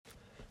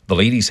The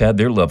ladies had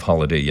their love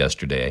holiday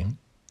yesterday,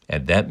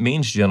 and that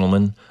means,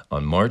 gentlemen,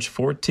 on March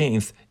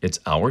 14th, it's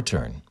our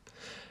turn.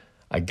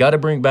 I got to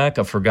bring back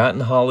a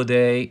forgotten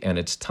holiday, and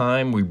it's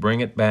time we bring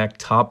it back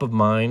top of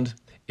mind.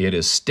 It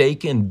is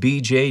Steak and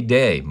BJ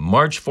Day,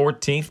 March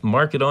 14th.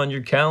 Mark it on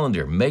your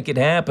calendar. Make it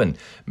happen.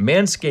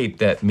 Manscape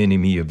that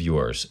mini-me of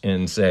yours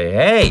and say,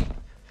 hey,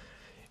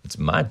 it's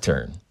my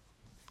turn.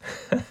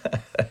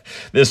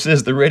 This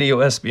is the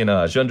Radio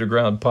Espionage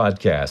Underground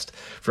Podcast.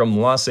 From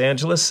Los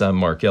Angeles, I'm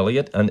Mark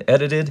Elliott,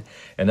 unedited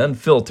and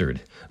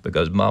unfiltered,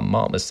 because my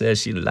mama says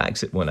she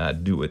likes it when I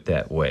do it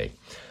that way.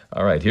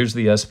 All right, here's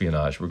the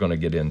espionage we're going to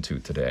get into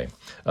today.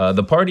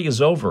 The party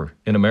is over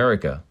in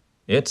America.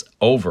 It's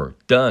over,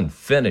 done,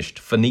 finished,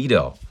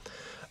 finito.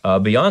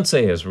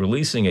 Beyonce is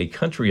releasing a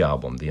country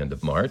album the end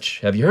of March.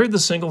 Have you heard the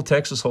single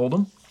Texas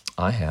Hold'em?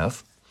 I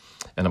have,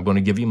 and I'm going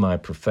to give you my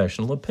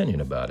professional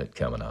opinion about it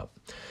coming up.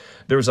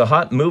 There's a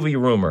hot movie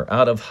rumor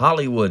out of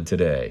Hollywood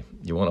today.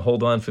 You want to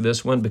hold on for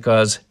this one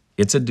because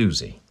it's a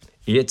doozy.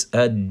 It's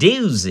a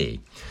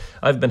doozy.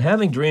 I've been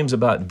having dreams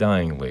about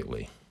dying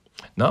lately.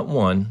 Not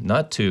one,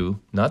 not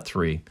two, not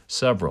three,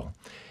 several.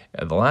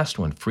 The last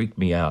one freaked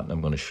me out, and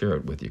I'm going to share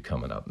it with you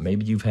coming up.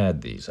 Maybe you've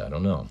had these, I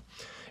don't know.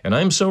 And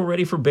I'm so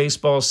ready for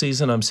baseball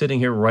season, I'm sitting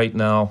here right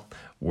now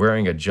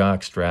wearing a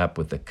jock strap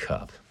with a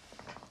cup.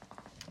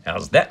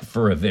 How's that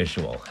for a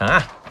visual,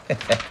 huh?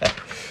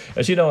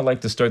 As you know, I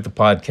like to start the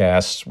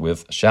podcasts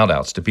with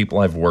shout-outs to people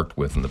I've worked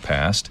with in the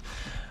past.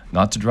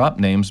 Not to drop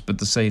names, but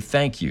to say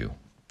thank you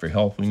for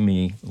helping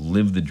me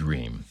live the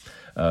dream.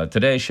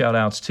 Today,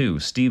 shout-outs to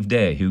Steve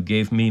Day, who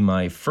gave me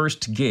my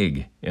first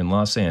gig in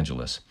Los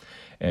Angeles,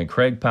 and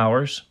Craig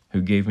Powers,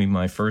 who gave me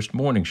my first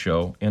morning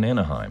show in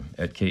Anaheim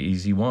at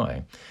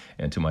KEZY,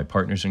 and to my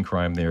partners in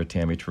crime there,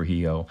 Tammy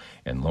Trujillo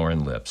and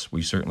Lauren Lips.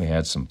 We certainly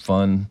had some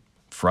fun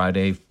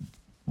Friday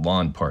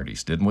lawn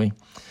parties, didn't we?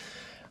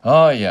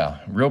 Oh, yeah.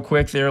 Real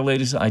quick there,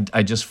 ladies,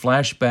 I just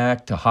flashed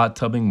back to hot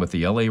tubbing with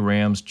the LA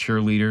Rams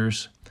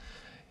cheerleaders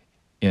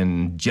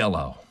in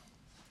Jell-O.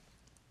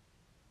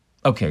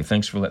 Okay,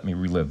 thanks for letting me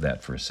relive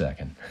that for a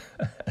second.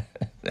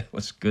 That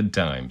was good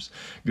times,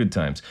 good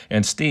times.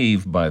 And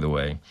Steve, by the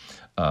way,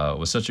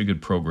 was such a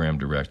good program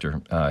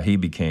director. He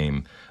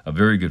became a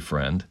very good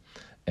friend,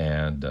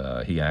 and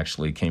he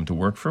actually came to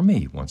work for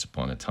me once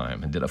upon a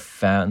time and did a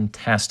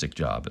fantastic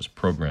job as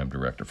program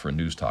director for a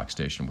news talk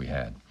station we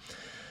had.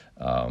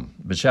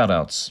 But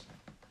shout-outs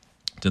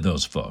to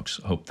those folks.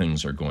 Hope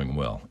things are going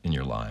well in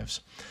your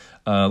lives.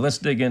 Let's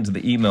dig into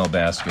the email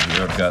basket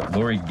here. I've got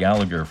Lori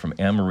Gallagher from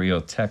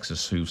Amarillo,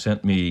 Texas, who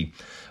sent me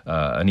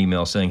an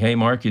email saying, hey,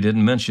 Mark, you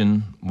didn't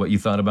mention what you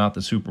thought about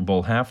the Super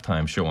Bowl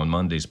halftime show on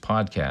Monday's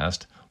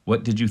podcast.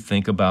 What did you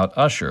think about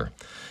Usher?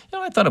 You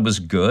know, I thought it was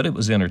good. It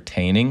was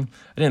entertaining.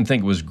 I didn't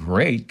think it was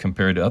great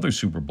compared to other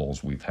Super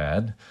Bowls we've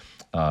had.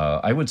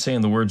 I would say,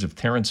 in the words of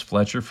Terrence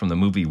Fletcher from the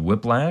movie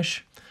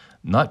Whiplash,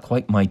 not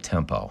quite my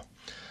tempo.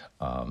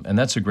 And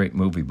that's a great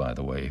movie, by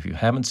the way. If you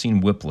haven't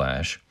seen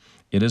Whiplash,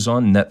 it is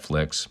on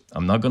Netflix.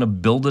 I'm not going to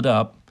build it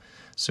up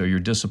so you're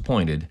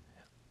disappointed.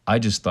 I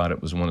just thought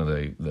it was one of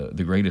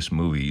the greatest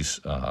movies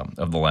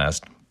of the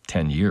last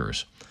 10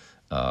 years.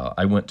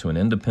 I went to an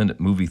independent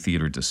movie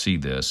theater to see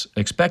this,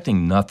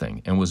 expecting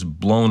nothing, and was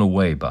blown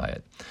away by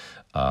it.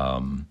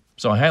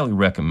 So I highly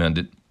recommend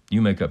it.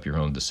 You make up your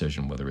own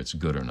decision whether it's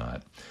good or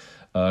not.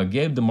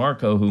 Gabe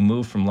DeMarco, who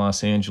moved from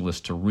Los Angeles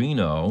to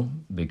Reno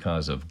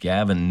because of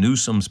Gavin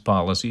Newsom's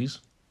policies,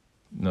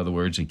 in other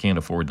words, he can't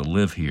afford to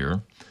live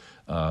here,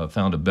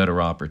 found a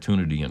better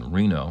opportunity in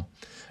Reno,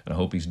 and I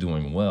hope he's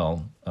doing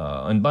well.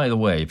 And by the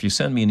way, if you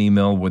send me an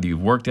email, whether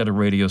you've worked at a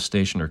radio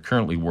station or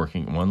currently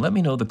working at one, let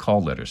me know the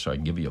call letter so I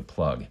can give you a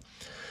plug.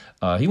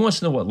 He wants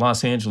to know what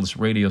Los Angeles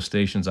radio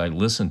stations I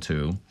listen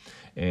to,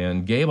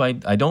 and Gabe,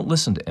 I don't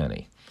listen to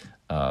any.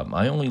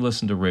 I only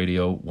listen to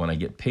radio when I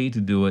get paid to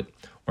do it,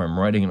 or I'm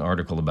writing an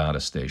article about a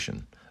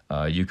station.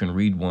 You can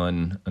read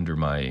one under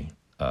my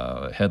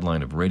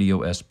headline of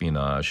Radio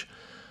Espionage,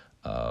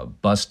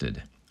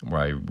 Busted,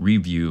 where I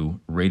review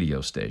radio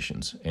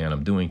stations. And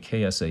I'm doing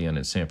KSAN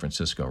in San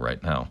Francisco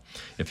right now,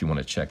 if you want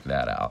to check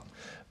that out.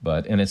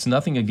 And it's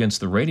nothing against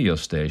the radio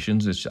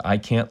stations. I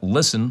can't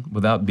listen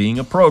without being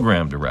a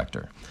program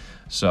director.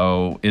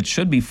 So it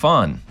should be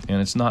fun,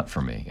 and it's not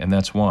for me, and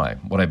that's why.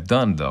 What I've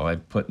done, though,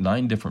 I've put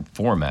 9 different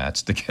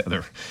formats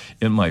together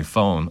in my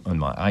phone on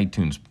my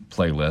iTunes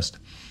playlist,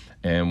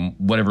 and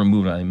whatever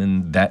mood I'm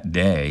in that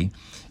day,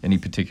 any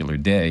particular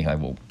day, I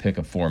will pick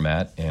a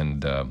format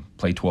and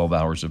play 12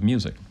 hours of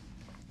music.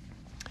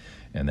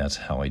 And that's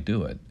how I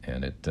do it,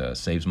 and it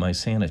saves my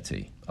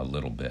sanity a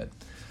little bit.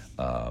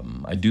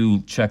 I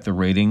do check the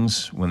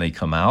ratings when they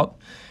come out,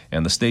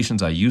 and the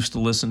stations I used to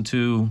listen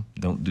to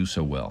don't do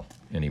so well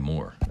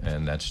anymore.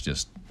 And that's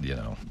just,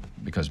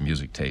 because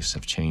music tastes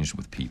have changed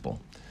with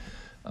people.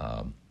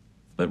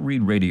 But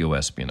read Radio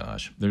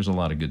Espionage. There's a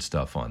lot of good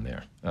stuff on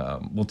there.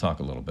 We'll talk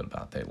a little bit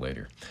about that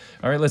later.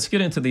 All right, let's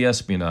get into the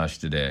espionage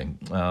today.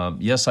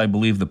 Yes, I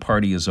believe the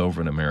party is over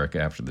in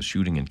America after the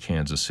shooting in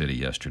Kansas City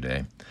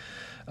yesterday.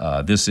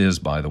 This is,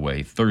 by the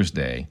way,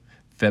 Thursday,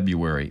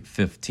 February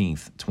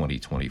 15th,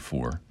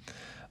 2024.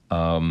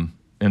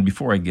 And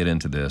before I get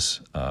into this,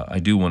 I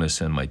do want to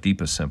send my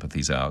deepest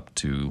sympathies out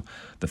to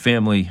the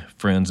family,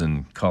 friends,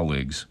 and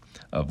colleagues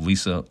of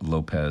Lisa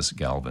Lopez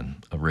Galvin,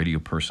 a radio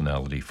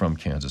personality from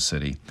Kansas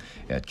City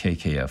at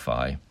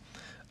KKFI,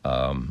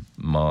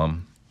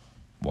 mom,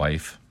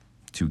 wife,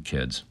 2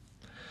 kids.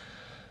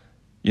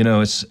 You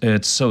know,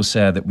 it's so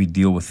sad that we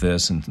deal with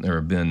this, and there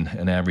have been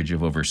an average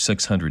of over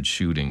 600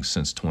 shootings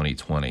since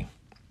 2020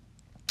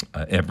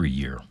 every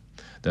year.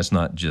 That's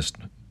not just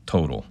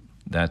total.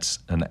 That's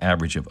an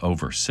average of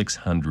over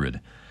 600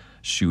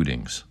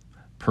 shootings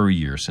per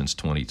year since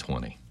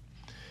 2020.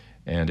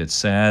 And it's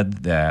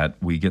sad that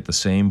we get the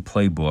same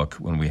playbook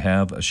when we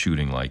have a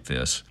shooting like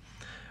this,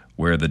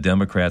 where the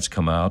Democrats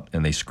come out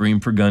and they scream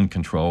for gun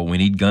control. We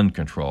need gun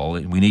control.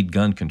 We need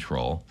gun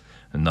control.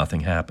 And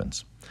nothing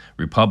happens.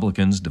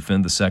 Republicans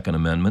defend the Second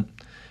Amendment.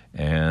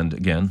 And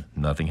again,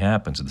 nothing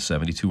happens. The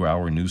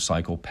 72-hour news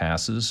cycle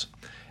passes.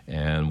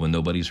 And when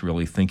nobody's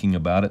really thinking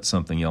about it,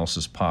 something else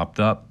has popped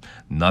up.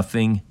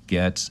 Nothing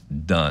gets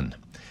done.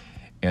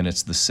 And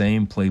it's the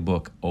same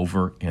playbook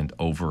over and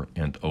over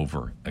and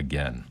over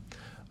again.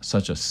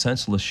 Such a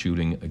senseless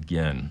shooting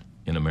again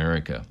in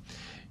America.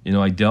 You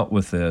know, I dealt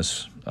with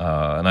this,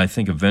 and I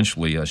think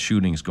eventually a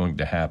shooting is going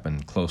to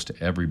happen close to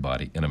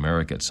everybody in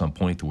America at some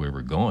point to where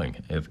we're going,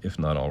 if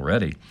not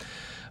already.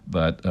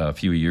 But a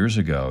few years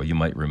ago, you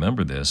might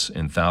remember this,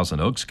 in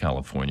Thousand Oaks,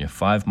 California,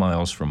 5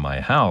 miles from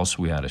my house,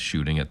 we had a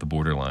shooting at the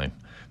Borderline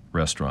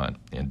restaurant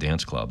and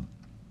dance club.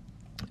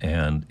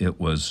 And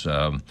it was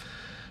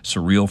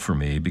surreal for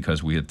me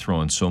because we had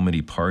thrown so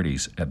many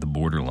parties at the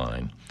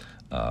Borderline,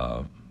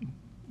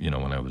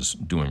 when I was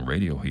doing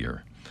radio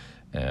here.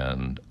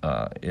 And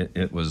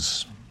it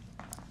was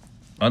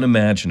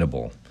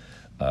unimaginable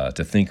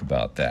to think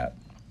about that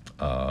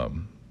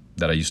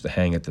I used to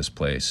hang at this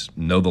place,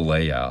 know the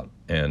layout,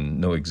 and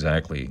know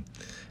exactly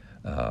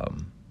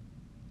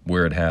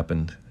where it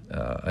happened.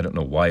 I don't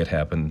know why it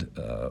happened,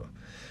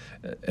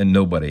 and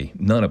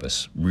none of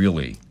us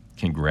really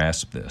can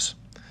grasp this.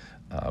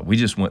 We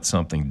just want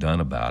something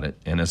done about it.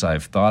 And as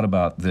I've thought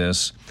about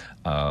this,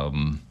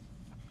 I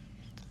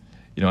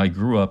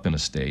grew up in a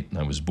state, and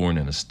I was born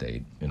in a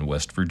state in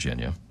West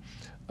Virginia.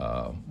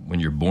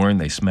 When you're born,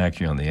 they smack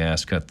you on the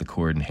ass, cut the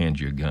cord, and hand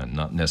you a gun,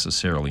 not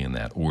necessarily in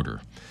that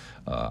order.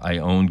 I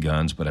own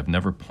guns, but I've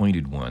never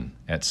pointed one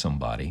at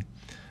somebody.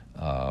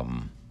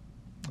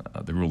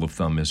 The rule of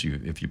thumb is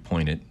if you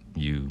point it,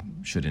 you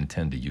should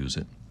intend to use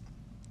it.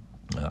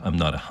 I'm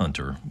not a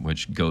hunter,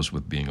 which goes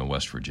with being a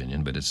West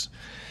Virginian, but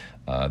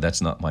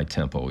that's not my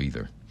tempo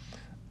either.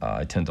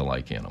 I tend to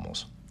like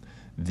animals.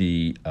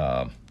 The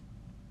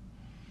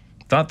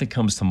thought that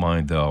comes to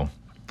mind, though,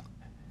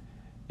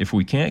 if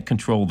we can't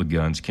control the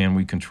guns, can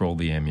we control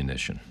the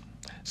ammunition?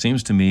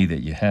 Seems to me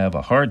that you have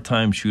a hard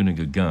time shooting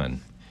a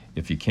gun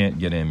if you can't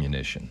get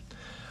ammunition.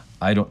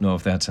 I don't know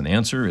if that's an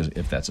answer,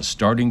 if that's a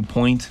starting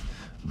point,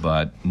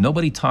 but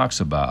nobody talks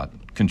about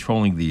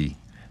controlling the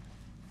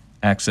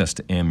access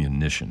to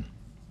ammunition.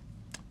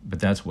 But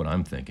that's what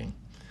I'm thinking.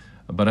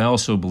 But I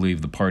also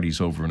believe the party's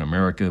over in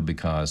America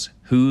because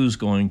who's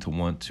going to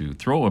want to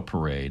throw a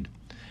parade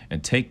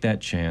and take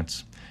that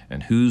chance,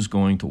 and who's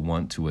going to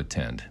want to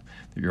attend?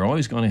 You're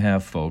always going to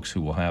have folks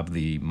who will have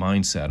the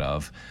mindset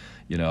of,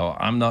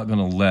 I'm not going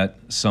to let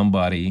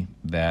somebody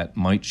that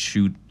might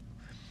shoot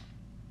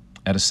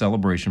at a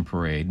celebration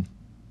parade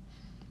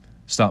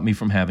stop me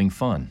from having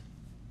fun.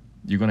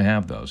 You're going to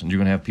have those, and you're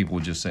going to have people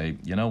who just say,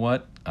 you know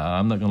what,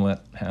 I'm not going to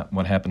let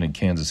what happened in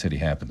Kansas City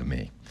happen to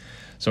me.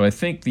 So I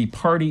think the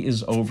party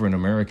is over in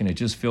America, and it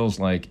just feels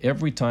like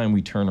every time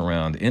we turn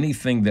around,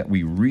 anything that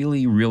we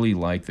really, really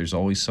like, there's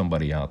always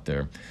somebody out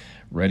there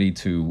ready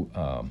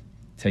to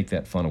take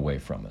that fun away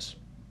from us.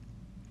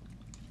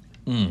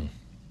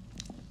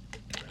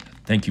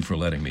 Thank you for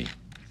letting me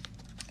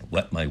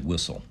wet my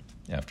whistle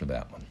after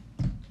that one.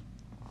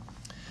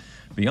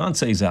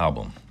 Beyonce's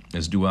album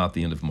is due out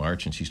the end of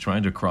March, and she's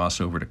trying to cross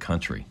over to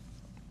country.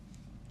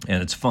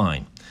 And it's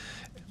fine.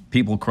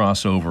 People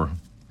cross over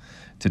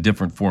to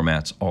different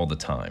formats all the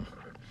time.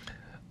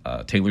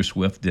 Taylor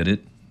Swift did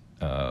it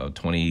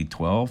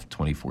 2012,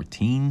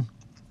 2014.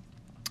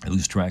 I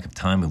lose track of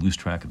time, I lose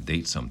track of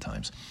dates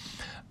sometimes.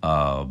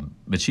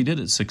 But she did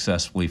it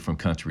successfully from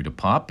country to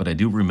pop. But I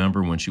do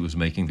remember when she was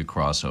making the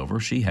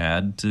crossover, she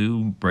had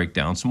to break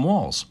down some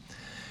walls.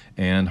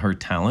 And her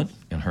talent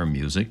and her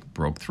music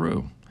broke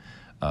through.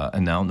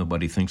 And now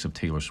nobody thinks of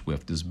Taylor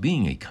Swift as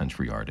being a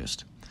country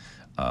artist.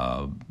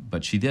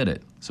 But she did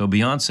it. So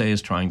Beyonce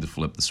is trying to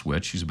flip the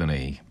switch. She's been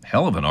a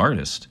hell of an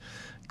artist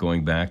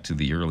going back to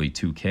the early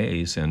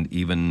 2Ks and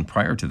even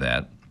prior to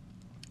that,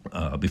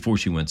 before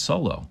she went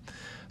solo.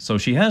 So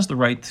she has the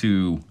right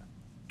to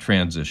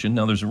transition.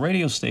 Now, there's a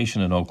radio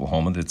station in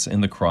Oklahoma that's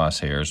in the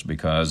crosshairs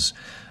because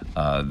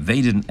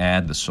they didn't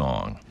add the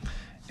song.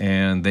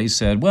 And they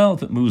said, well,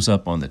 if it moves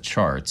up on the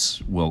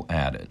charts, we'll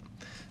add it.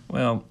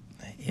 Well,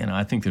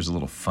 I think there's a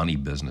little funny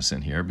business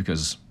in here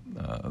because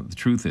the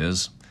truth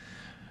is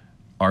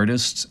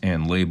artists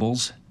and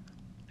labels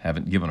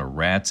haven't given a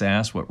rat's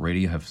ass what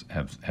radio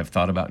have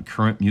thought about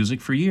current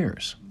music for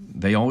years.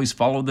 They always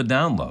follow the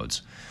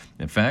downloads.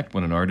 In fact,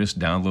 when an artist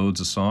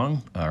downloads a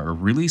song or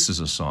releases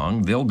a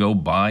song, they'll go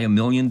buy 1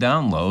 million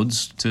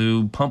downloads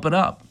to pump it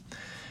up.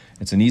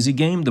 It's an easy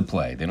game to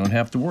play. They don't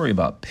have to worry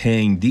about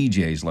paying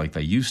DJs like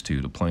they used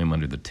to play them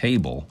under the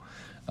table.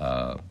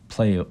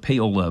 Pluggle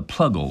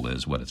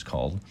is what it's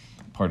called,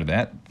 part of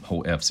that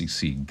whole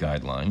FCC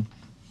guideline.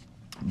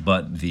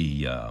 But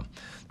the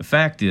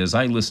fact is,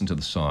 I listened to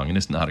the song, and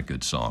it's not a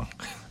good song.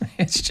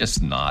 It's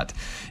just not.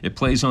 It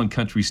plays on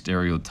country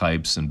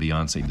stereotypes, and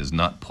Beyonce does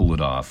not pull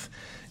it off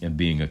in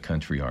being a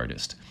country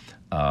artist.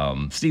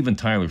 Steven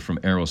Tyler from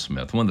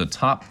Aerosmith, one of the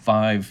top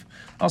 5,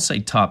 I'll say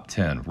top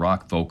 10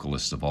 rock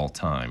vocalists of all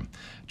time,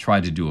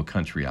 tried to do a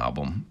country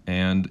album,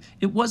 and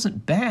it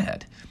wasn't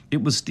bad.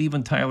 It was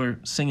Steven Tyler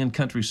singing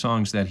country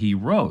songs that he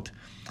wrote.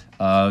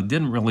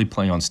 Didn't really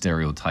play on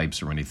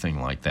stereotypes or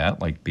anything like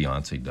that, like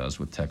Beyonce does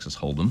with Texas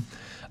Hold'em.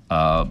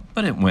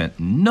 But it went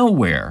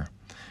nowhere.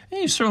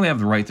 And you certainly have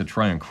the right to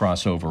try and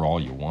cross over all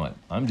you want.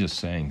 I'm just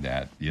saying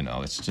that,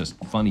 it's just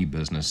funny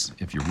business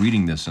if you're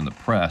reading this in the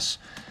press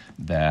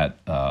that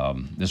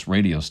this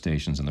radio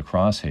station's in the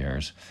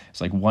crosshairs.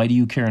 It's like, why do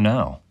you care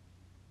now?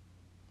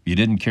 You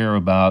didn't care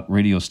about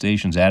radio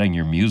stations adding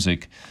your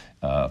music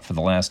for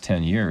the last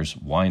 10 years.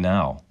 Why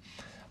now?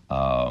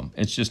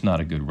 It's just not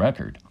a good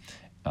record.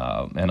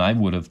 And I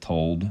would have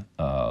told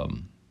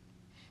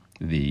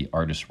the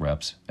artist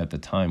reps at the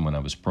time when I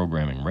was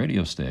programming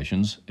radio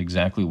stations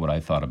exactly what I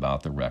thought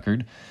about the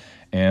record.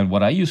 And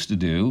what I used to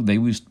do, they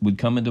would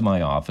come into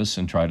my office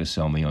and try to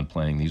sell me on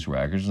playing these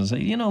records and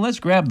say, let's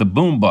grab the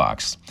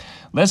boombox.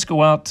 Let's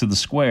go out to the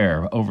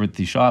square over at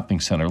the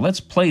shopping center. Let's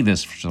play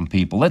this for some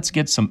people. Let's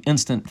get some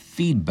instant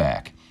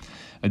feedback.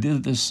 I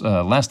did this,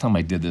 last time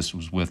I did this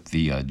was with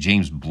the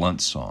James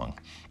Blunt song.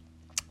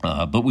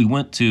 But we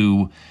went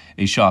to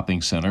a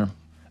shopping center.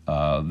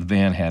 The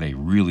van had a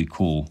really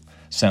cool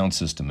sound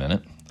system in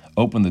it.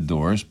 Opened the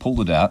doors,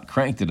 pulled it out,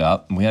 cranked it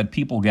up, and we had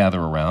people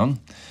gather around,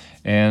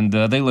 and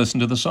they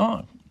listened to the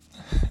song.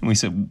 And we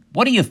said,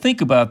 what do you think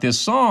about this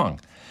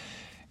song?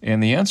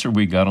 And the answer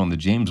we got on the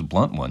James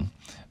Blunt one,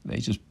 they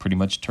just pretty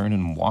much turned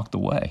and walked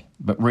away.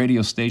 But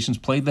radio stations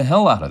played the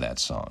hell out of that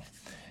song.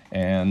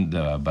 And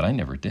but I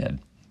never did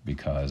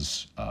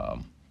because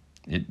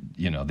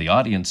the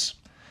audience.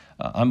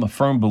 I'm a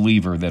firm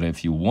believer that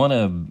if you want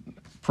to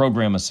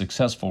program a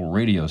successful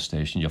radio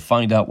station, you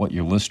find out what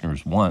your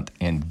listeners want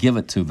and give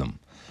it to them.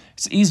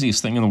 It's the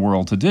easiest thing in the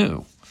world to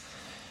do.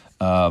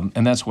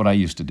 And that's what I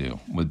used to do.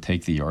 Would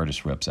take the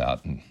artist reps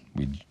out and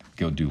we'd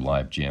go do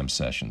live jam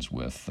sessions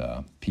with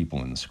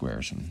people in the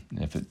squares. And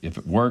if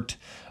it worked,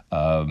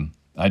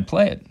 I'd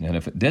play it. And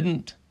if it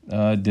didn't,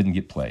 it didn't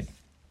get played.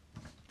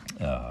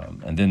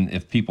 And then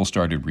if people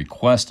started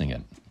requesting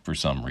it for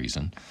some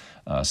reason,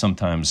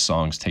 sometimes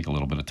songs take a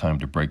little bit of time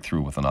to break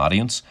through with an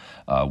audience.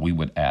 We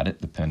would add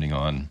it depending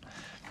on,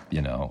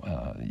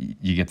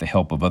 you get the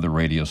help of other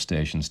radio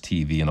stations,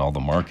 TV, and all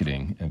the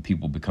marketing, and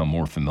people become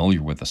more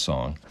familiar with the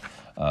song.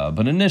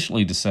 But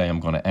initially to say, I'm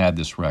going to add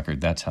this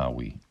record, that's how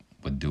we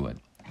would do it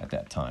at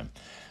that time.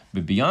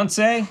 But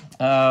Beyonce,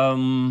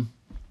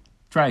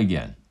 try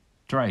again.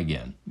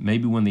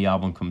 Maybe when the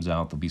album comes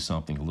out, there'll be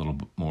something a little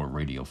bit more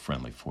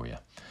radio-friendly for you.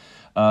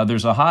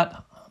 There's a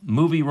hot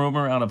movie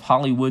rumor out of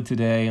Hollywood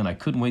today, and I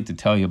couldn't wait to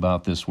tell you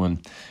about this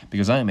one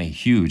because I am a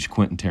huge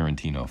Quentin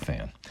Tarantino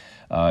fan.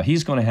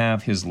 He's going to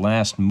have his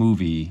last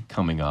movie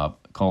coming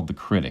up called The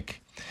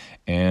Critic,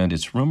 and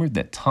it's rumored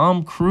that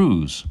Tom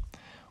Cruise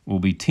will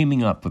be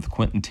teaming up with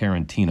Quentin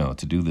Tarantino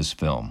to do this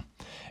film.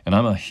 And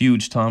I'm a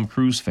huge Tom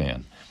Cruise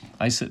fan.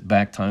 I sit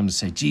back time to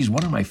say, geez,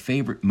 what are my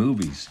favorite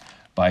movies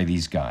by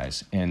these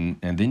guys? And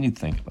then you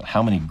think about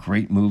how many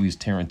great movies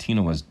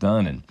Tarantino has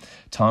done, and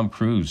Tom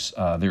Cruise.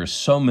 There are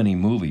so many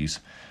movies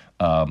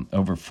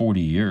over 40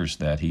 years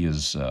that he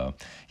is,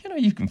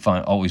 you can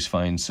always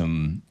find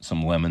some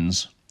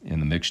lemons in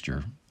the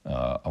mixture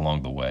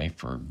along the way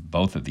for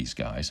both of these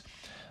guys.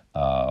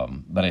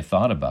 But I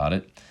thought about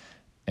it,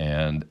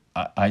 and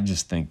I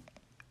just think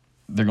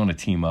they're going to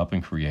team up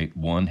and create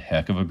one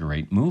heck of a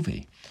great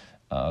movie.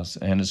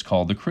 And it's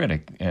called The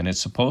Critic, and it's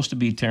supposed to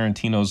be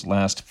Tarantino's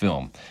last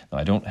film. Now,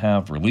 I don't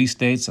have release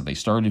dates, that they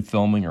started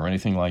filming or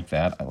anything like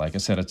that. Like I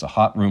said, it's a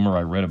hot rumor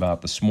I read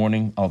about this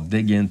morning. I'll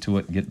dig into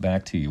it and get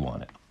back to you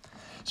on it,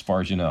 as far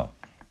as you know.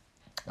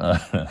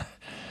 But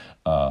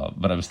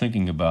I was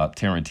thinking about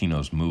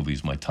Tarantino's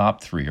movies. My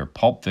top 3 are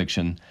Pulp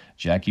Fiction,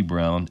 Jackie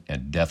Brown,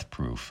 and Death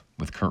Proof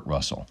with Kurt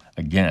Russell.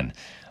 Again,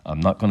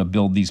 I'm not going to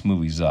build these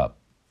movies up,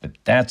 but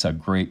that's a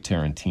great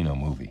Tarantino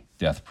movie,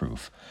 Death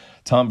Proof.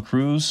 Tom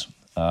Cruise,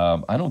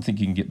 I don't think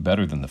you can get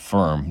better than The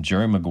Firm.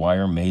 Jerry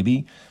Maguire,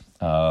 maybe,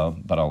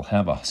 but I'll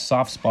have a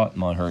soft spot in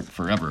my heart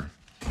forever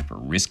for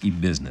Risky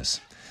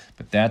Business.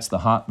 But that's the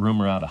hot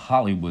rumor out of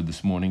Hollywood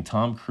this morning.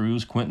 Tom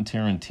Cruise, Quentin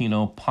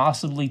Tarantino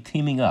possibly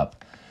teaming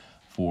up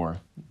for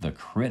The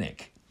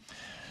Critic.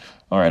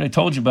 All right, I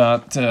told you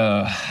about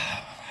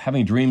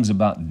having dreams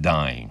about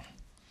dying.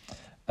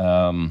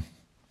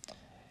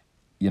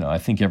 I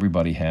think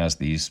everybody has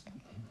these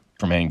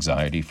from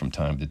anxiety from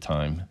time to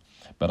time,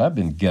 but I've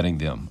been getting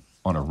them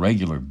on a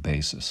regular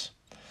basis.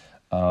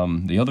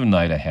 The other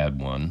night I had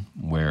one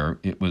where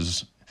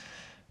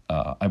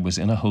I was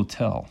in a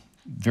hotel,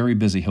 very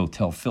busy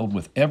hotel, filled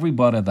with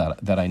everybody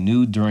that I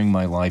knew during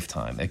my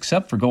lifetime,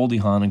 except for Goldie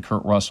Hawn and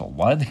Kurt Russell.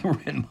 Why they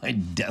were in my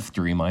death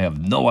dream, I have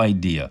no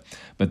idea,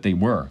 but they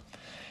were.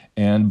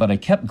 But I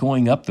kept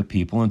going up to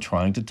people and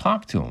trying to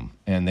talk to them,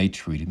 and they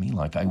treated me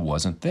like I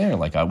wasn't there,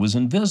 like I was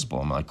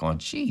invisible. I'm like, oh,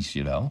 geez,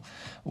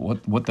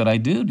 what did I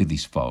do to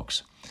these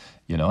folks?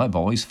 I've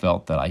always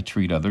felt that I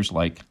treat others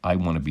like I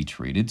want to be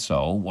treated,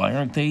 so why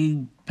aren't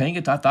they paying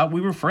it? I thought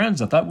we were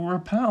friends. I thought we were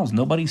pals.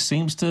 Nobody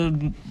seems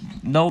to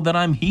know that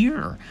I'm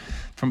here.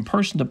 From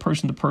person to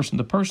person to person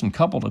to person,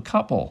 couple to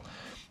couple.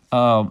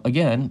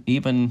 Again,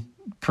 even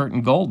Kurt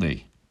and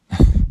Goldie,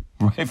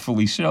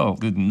 rightfully so,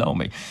 didn't know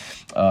me.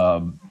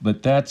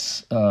 But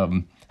that's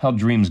how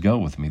dreams go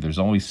with me. There's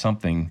always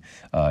something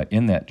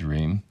in that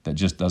dream that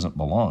just doesn't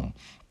belong.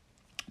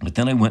 But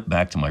then I went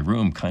back to my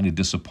room kind of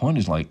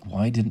disappointed, like,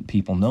 why didn't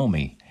people know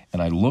me? And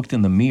I looked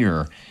in the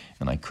mirror,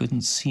 and I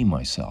couldn't see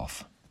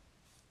myself.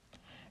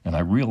 And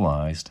I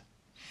realized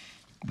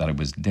that I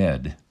was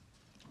dead,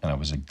 and I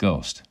was a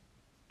ghost.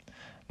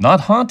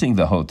 Not haunting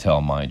the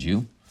hotel, mind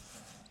you,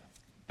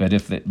 but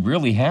if it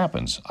really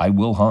happens, I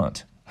will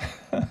haunt.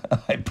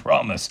 I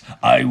promise,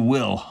 I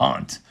will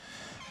haunt.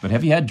 But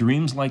have you had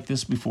dreams like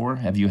this before?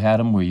 Have you had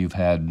them where you've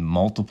had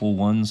multiple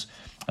ones?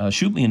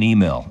 Shoot me an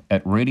email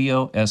at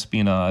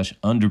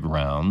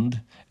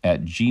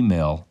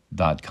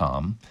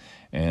radioespionageunderground@gmail.com,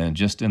 and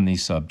just in the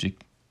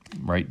subject,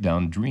 write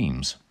down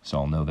dreams, so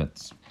I'll know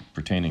that's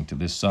pertaining to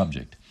this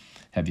subject.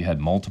 Have you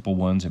had multiple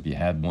ones? Have you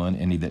had one?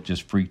 Any that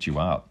just freaked you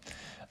out?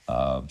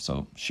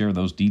 So share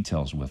those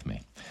details with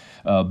me.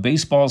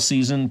 Baseball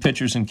season,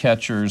 pitchers and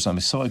catchers. I'm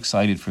so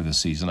excited for this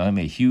season. I'm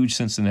a huge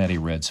Cincinnati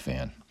Reds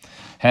fan.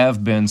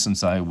 Have been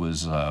since I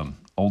was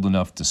old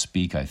enough to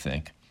speak, I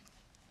think.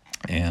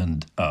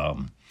 And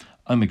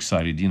I'm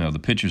excited. The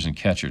pitchers and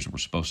catchers were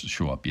supposed to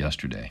show up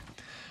yesterday.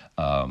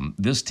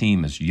 This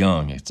team is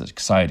young. It's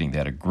exciting. They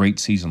had a great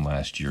season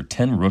last year.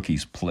 10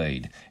 rookies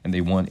played, and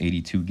they won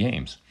 82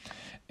 games.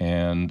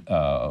 And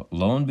lo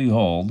and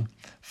behold,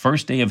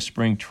 first day of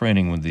spring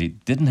training when they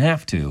didn't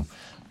have to,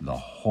 the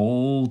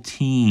whole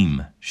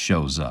team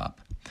shows up.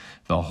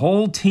 The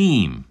whole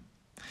team.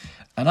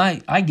 And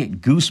I get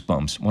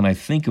goosebumps when I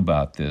think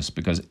about this,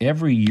 because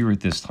every year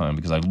at this time,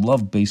 because I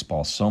love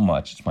baseball so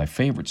much, it's my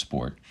favorite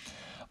sport,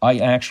 I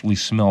actually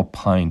smell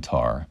pine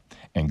tar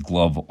and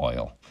glove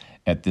oil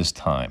at this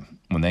time.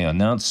 When they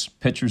announce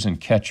pitchers and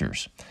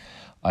catchers,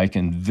 I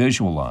can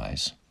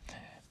visualize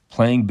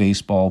playing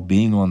baseball,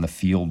 being on the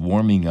field,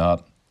 warming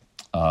up,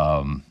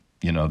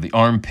 the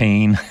arm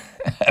pain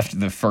after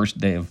the first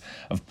day of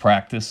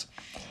practice.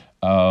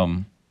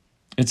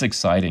 It's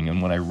exciting,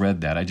 and when I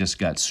read that, I just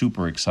got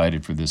super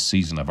excited for this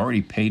season. I've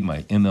already paid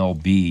my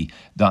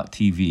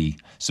MLB.TV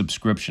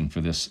subscription for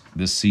this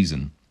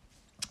season,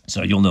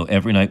 so you'll know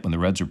every night when the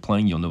Reds are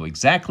playing, you'll know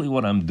exactly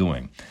what I'm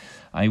doing.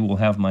 I will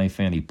have my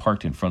fanny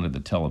parked in front of the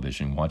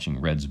television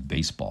watching Reds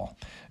baseball,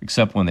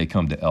 except when they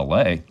come to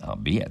L.A., I'll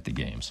be at the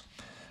games.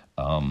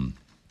 I'm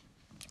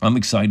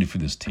excited for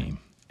this team,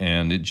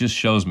 and it just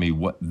shows me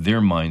what their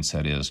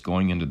mindset is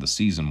going into the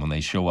season when they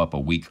show up a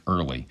week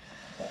early.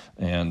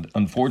 And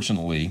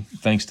unfortunately,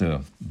 thanks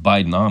to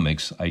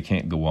Bidenomics, I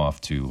can't go off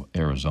to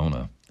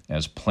Arizona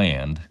as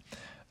planned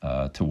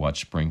to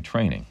watch spring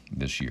training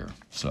this year.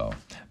 So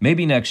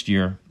maybe next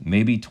year,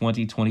 maybe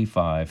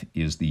 2025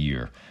 is the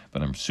year.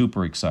 But I'm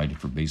super excited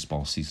for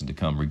baseball season to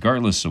come,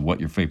 regardless of what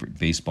your favorite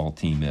baseball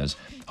team is.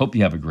 Hope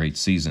you have a great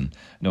season.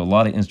 I know a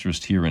lot of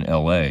interest here in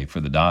L.A.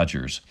 for the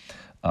Dodgers.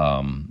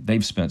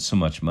 They've spent so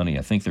much money.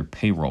 I think their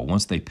payroll,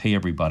 once they pay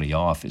everybody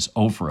off, is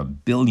over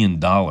 $1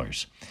 billion.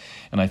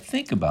 And I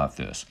think about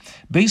this.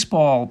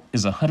 Baseball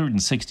is a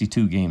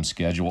 162-game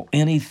schedule.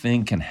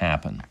 Anything can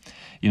happen.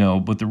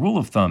 But the rule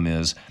of thumb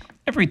is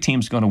every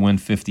team's going to win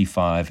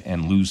 55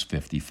 and lose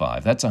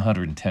 55. That's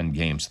 110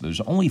 games. So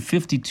there's only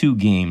 52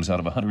 games out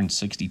of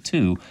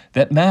 162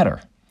 that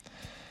matter.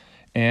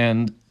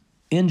 And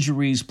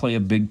injuries play a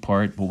big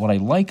part, but what I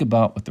like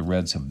about what the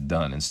Reds have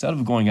done, instead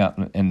of going out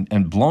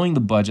and blowing the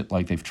budget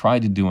like they've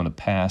tried to do in the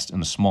past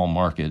in a small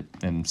market,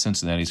 and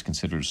Cincinnati is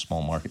considered a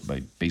small market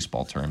by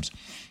baseball terms,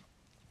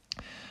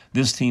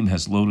 this team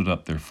has loaded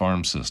up their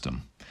farm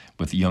system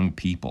with young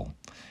people.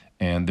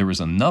 And there is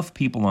enough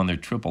people on their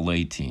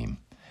AAA team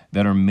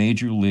that are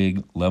major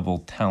league level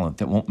talent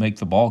that won't make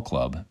the ball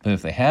club. But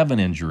if they have an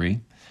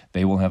injury,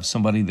 they will have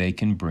somebody they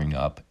can bring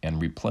up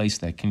and replace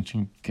that can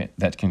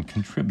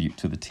contribute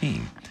to the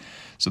team.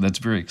 So that's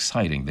very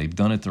exciting. They've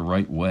done it the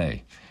right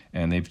way.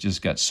 And they've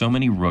just got so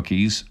many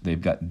rookies. They've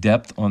got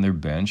depth on their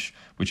bench,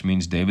 which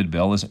means David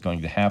Bell isn't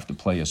going to have to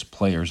play as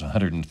players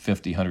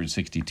 150,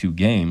 162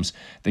 games.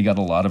 They got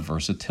a lot of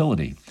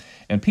versatility.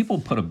 And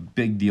people put a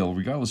big deal,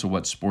 regardless of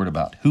what sport,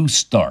 about who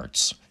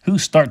starts. Who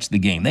starts the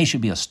game? They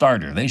should be a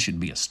starter. They should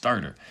be a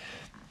starter.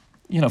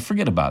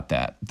 Forget about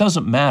that. It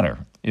doesn't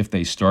matter if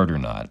they start or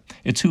not.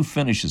 It's who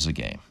finishes a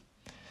game.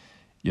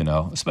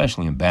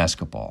 especially in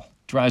basketball.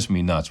 Drives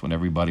me nuts when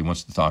everybody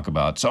wants to talk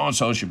about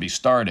so-and-so should be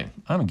starting.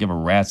 I don't give a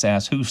rat's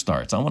ass who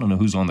starts. I want to know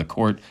who's on the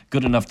court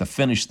good enough to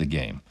finish the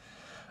game.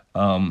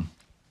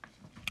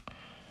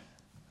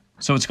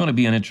 So it's going to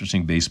be an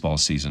interesting baseball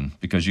season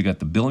because you got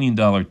the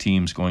billion-dollar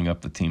teams going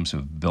up the teams who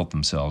have built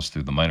themselves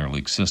through the minor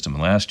league system.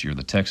 And last year,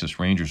 the Texas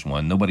Rangers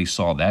won. Nobody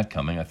saw that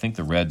coming. I think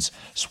the Reds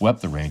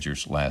swept the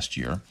Rangers last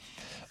year.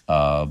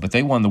 But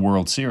they won the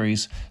World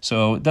Series.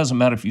 So it doesn't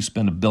matter if you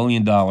spend $1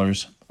 billion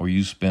or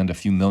you spend a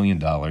few $1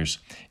 million.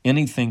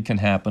 Anything can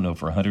happen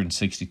over a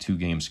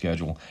 162-game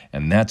schedule,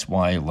 and that's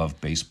why I love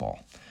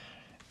baseball.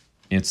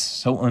 It's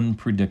so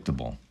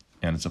unpredictable.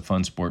 And it's a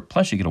fun sport.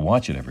 Plus, you get to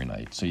watch it every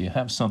night. So you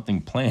have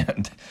something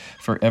planned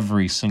for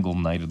every single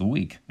night of the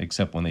week,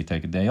 except when they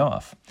take a day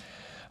off.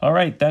 All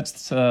right,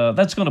 that's going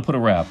to put a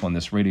wrap on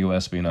this Radio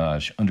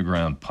Espionage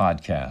Underground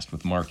podcast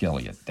with Mark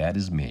Elliott. That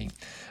is me.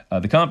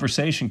 The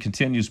conversation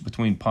continues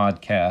between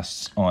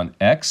podcasts on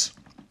X.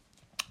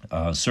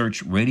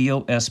 Search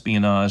Radio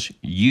Espionage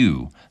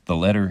U, the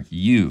letter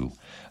U.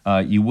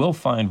 You will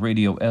find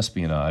Radio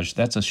Espionage.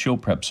 That's a show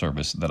prep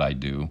service that I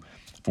do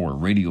for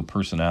radio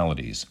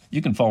personalities. You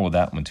can follow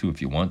that one too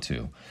if you want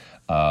to.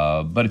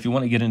 But if you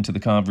want to get into the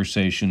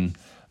conversation,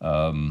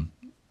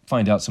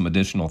 find out some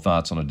additional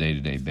thoughts on a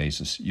day-to-day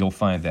basis, you'll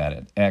find that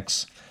at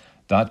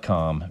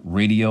x.com,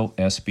 Radio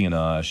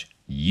Espionage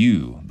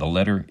U, the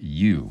letter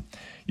U.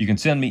 You can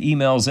send me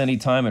emails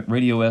anytime at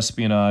Radio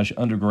Espionage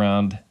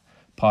Underground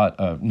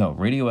let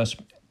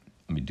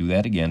me do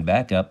that again,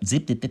 back up,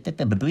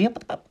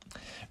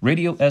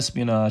 Radio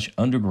Espionage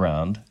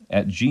Underground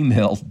at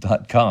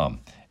gmail.com.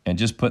 And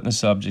just put in the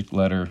subject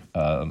letter,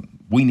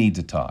 we need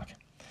to talk.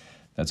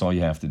 That's all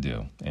you have to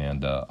do.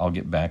 And I'll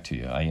get back to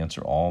you. I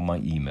answer all my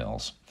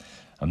emails.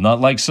 I'm not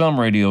like some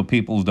radio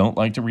people who don't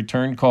like to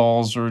return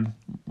calls or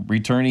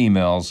return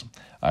emails.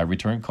 I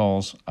return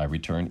calls, I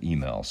return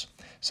emails,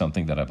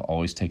 something that I've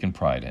always taken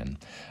pride in.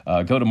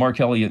 Go to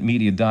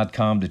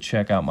markelliottmedia.com to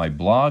check out my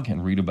blog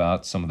and read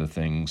about some of the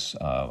things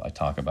I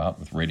talk about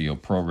with radio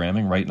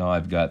programming. Right now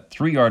I've got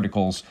 3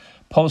 articles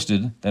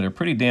posted that are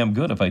pretty damn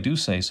good, if I do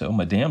say so,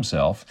 my damn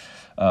self.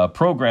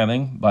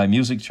 Programming by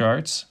music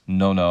charts,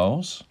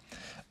 no-nos,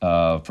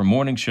 for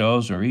morning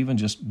shows, or even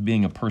just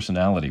being a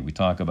personality. We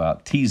talk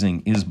about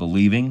teasing is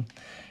believing.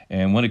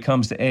 And when it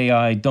comes to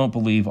AI, don't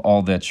believe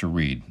all that you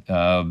read.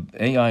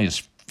 AI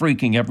is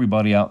freaking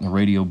everybody out in the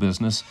radio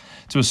business,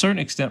 to a certain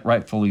extent,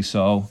 rightfully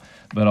so,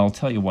 but I'll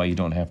tell you why you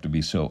don't have to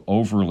be so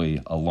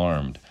overly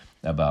alarmed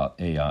about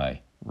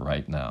AI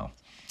right now.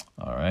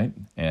 All right?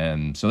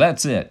 And so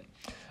that's it.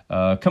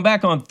 Come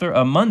back on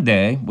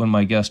Monday when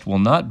my guest will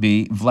not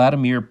be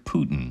Vladimir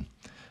Putin.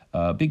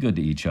 Be good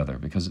to each other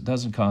because it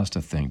doesn't cost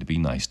a thing to be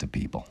nice to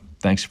people.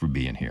 Thanks for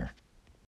being here.